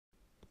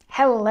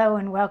Hello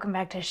and welcome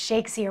back to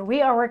Shakesyear.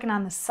 We are working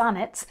on the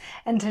sonnets,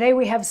 and today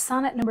we have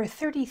sonnet number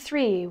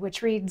 33,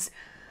 which reads,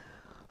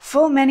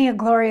 "Full many a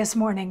glorious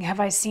morning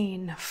have I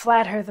seen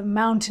flatter the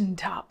mountain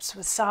tops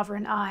with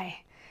sovereign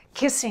eye,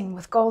 kissing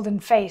with golden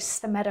face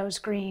the meadows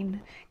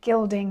green,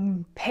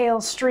 gilding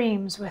pale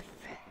streams with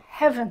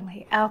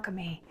heavenly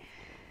alchemy.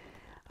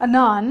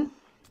 Anon,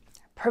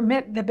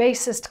 permit the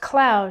basest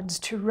clouds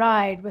to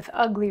ride with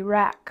ugly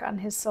wrack on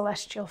his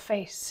celestial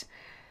face,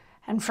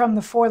 and from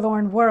the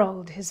forlorn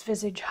world his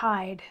visage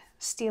hide,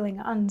 stealing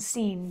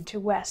unseen to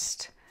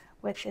west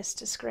with this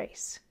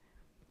disgrace.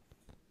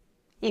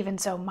 Even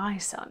so my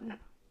sun,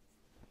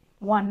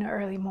 one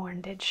early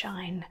morn did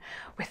shine,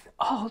 with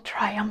all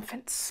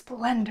triumphant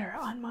splendor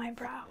on my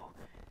brow.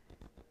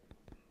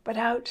 But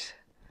out,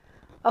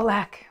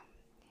 alack,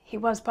 he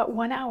was but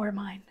 1 hour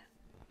mine.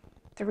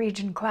 The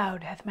region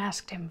cloud hath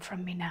masked him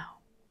from me now.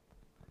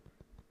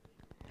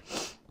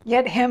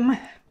 Yet him,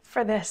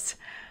 for this,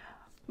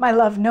 my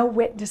love no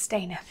whit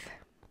disdaineth.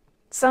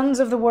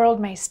 Sons of the world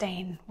may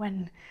stain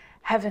when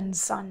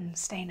heaven's sun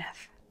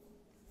staineth."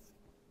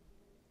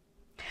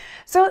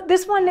 So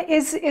this one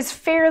is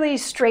fairly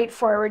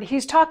straightforward.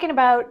 He's talking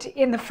about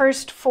in the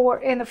first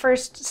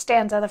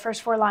stanza, the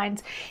first 4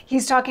 lines,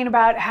 he's talking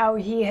about how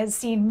he has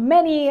seen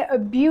many a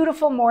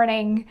beautiful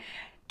morning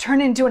turn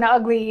into an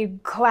ugly,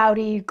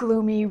 cloudy,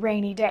 gloomy,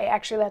 rainy day.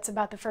 Actually, that's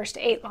about the first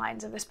 8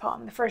 lines of this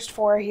poem. The first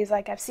 4, he's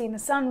like, I've seen the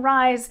sun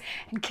rise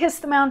and kiss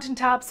the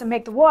mountaintops and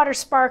make the water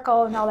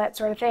sparkle and all that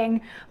sort of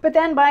thing. But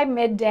then by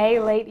midday,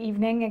 late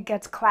evening, it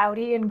gets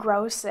cloudy and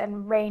gross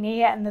and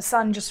rainy, and the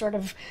sun just sort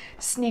of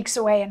sneaks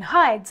away and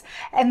hides.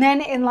 And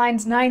then in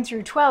lines 9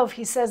 through 12,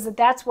 he says that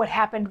that's what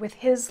happened with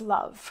his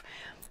love.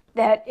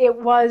 That it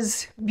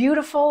was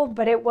beautiful,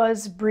 but it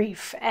was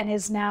brief and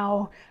is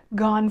now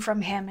gone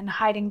from him and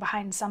hiding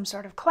behind some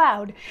sort of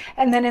cloud.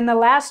 And then in the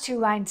last 2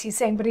 lines, he's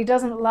saying, but he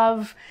doesn't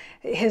love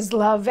his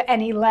love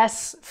any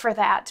less for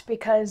that,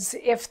 because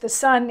if the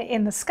sun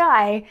in the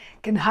sky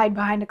can hide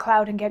behind a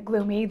cloud and get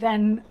gloomy,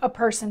 then a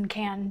person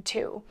can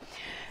too.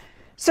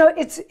 So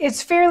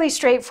it's fairly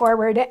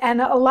straightforward,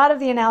 and a lot of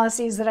the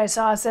analyses that I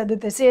saw said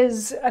that this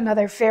is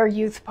another fair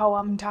youth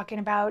poem talking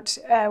about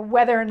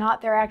whether or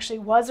not there actually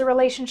was a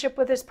relationship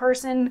with this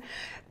person,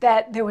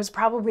 that there was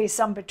probably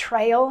some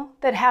betrayal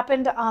that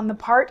happened on the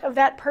part of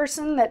that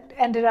person that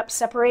ended up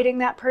separating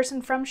that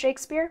person from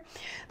Shakespeare.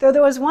 Though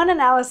there was one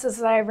analysis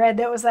that I read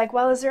that was like,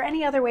 well, is there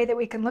any other way that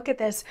we can look at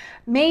this?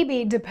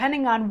 Maybe,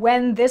 depending on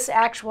when this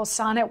actual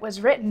sonnet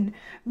was written,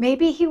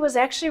 maybe he was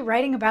actually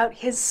writing about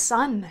his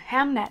son,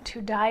 Hamnet,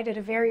 who died at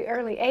a very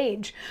early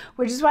age,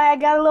 which is why I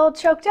got a little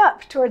choked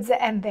up towards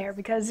the end there,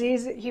 because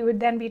he would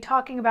then be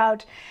talking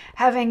about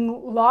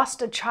having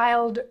lost a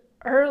child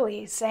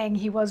early, saying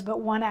he was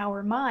but 1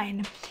 hour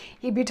mine.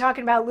 He'd be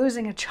talking about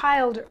losing a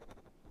child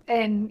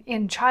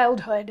in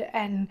childhood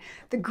and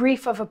the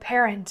grief of a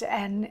parent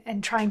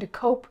and trying to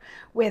cope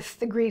with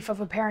the grief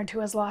of a parent who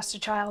has lost a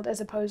child, as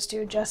opposed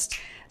to just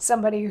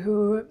somebody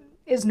who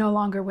is no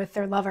longer with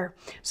their lover.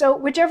 So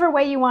whichever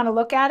way you want to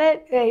look at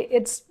it,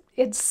 it's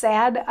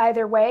sad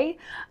either way.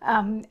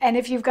 And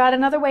if you've got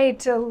another way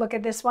to look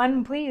at this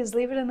one, please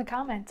leave it in the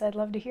comments. I'd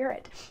love to hear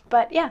it.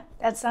 But yeah,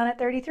 that's Sonnet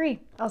 33.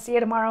 I'll see you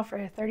tomorrow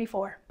for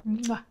 34.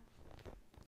 Mwah.